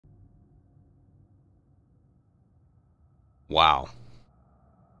Wow.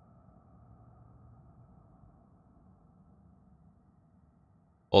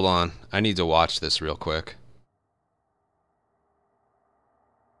 Hold on. I need to watch this real quick.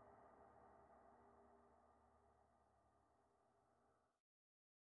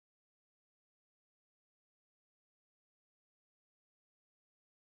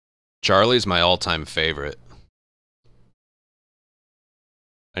 Charlie's my all-time favorite.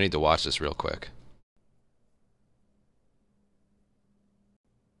 I need to watch this real quick.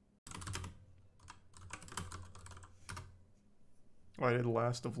 Oh, I did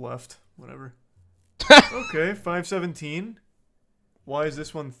last of left. Whatever. Okay, 5:17. Why is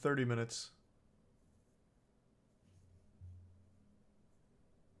this one 30 minutes?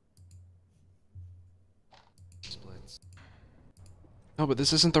 Oh, but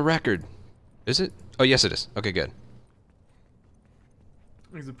this isn't the record. Is it? Oh, yes it is. Okay, good.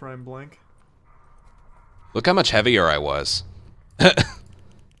 Here's the prime blank. Look how much heavier I was.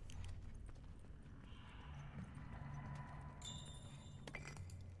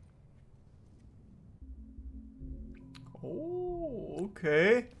 Oh,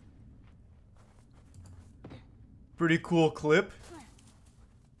 okay. Pretty cool clip.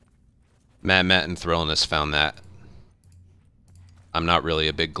 Matt and Thrillness found that. I'm not really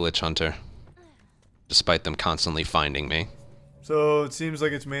a big glitch hunter, despite them constantly finding me. So it seems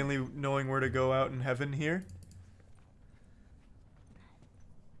like it's mainly knowing where to go out in heaven here.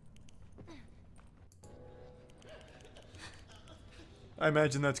 I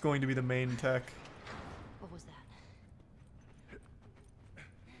imagine that's going to be the main tech. What was that? I'm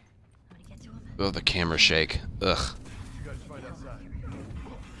gonna get to him. Oh, the camera shake. Ugh.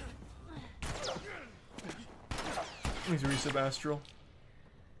 He's Resub Astral.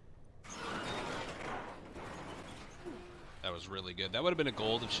 That was really good. That would have been a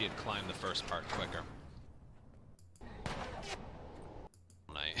gold if she had climbed the first part quicker.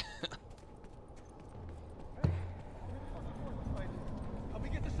 Night. Help me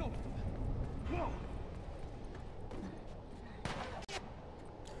get this open. Whoa.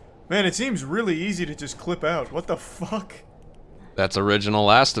 Man, it seems really easy to just clip out. What the fuck? That's original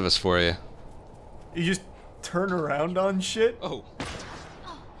Last of Us for you. You just turn around on shit? Oh.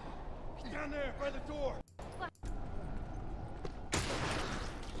 Down there by the door.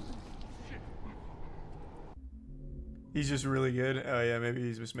 He's just really good. Oh yeah, maybe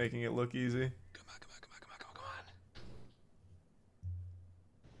he's just making it look easy. Come on.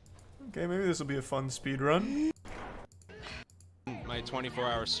 Okay, maybe this will be a fun speed run. My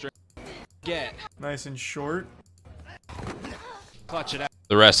 24-hour stream. Get. Nice and short. Clutch it out.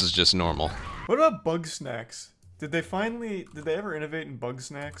 The rest is just normal. What about bug snacks? Did they ever innovate in bug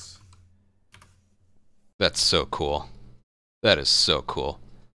snacks? That's so cool. That is so cool.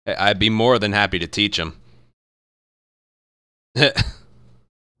 I'd be more than happy to teach him.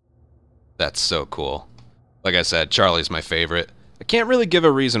 That's so cool. Like I said, Charlie's my favorite. I can't really give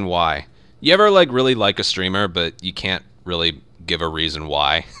a reason why. You ever really like a streamer, but you can't really give a reason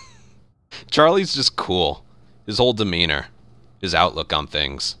why? Charlie's just cool. His whole demeanor. His outlook on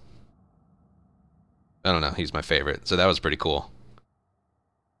things. I don't know, he's my favorite. So that was pretty cool.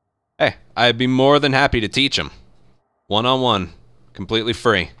 Hey, I'd be more than happy to teach him. One-on-one. Completely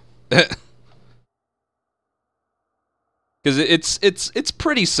free. Because it's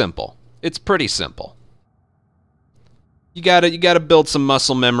pretty simple. It's pretty simple. You gotta build some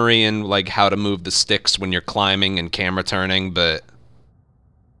muscle memory and like how to move the sticks when you're climbing and camera turning, but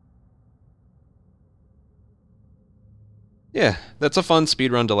yeah, that's a fun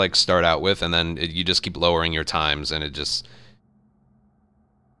speedrun to like start out with, and then you just keep lowering your times, and it just,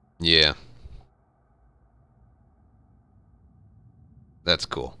 yeah, that's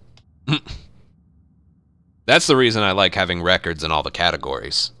cool. That's the reason I like having records in all the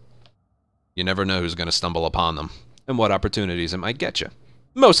categories. You never know who's going to stumble upon them, and what opportunities it might get you.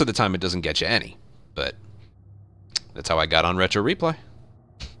 Most of the time it doesn't get you any, but that's how I got on Retro Replay.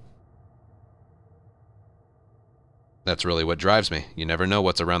 That's really what drives me. You never know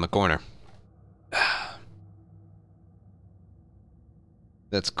what's around the corner.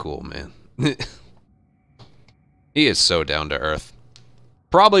 That's cool, man. He is so down to earth.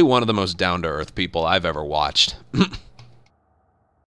 Probably one of the most down to earth people I've ever watched.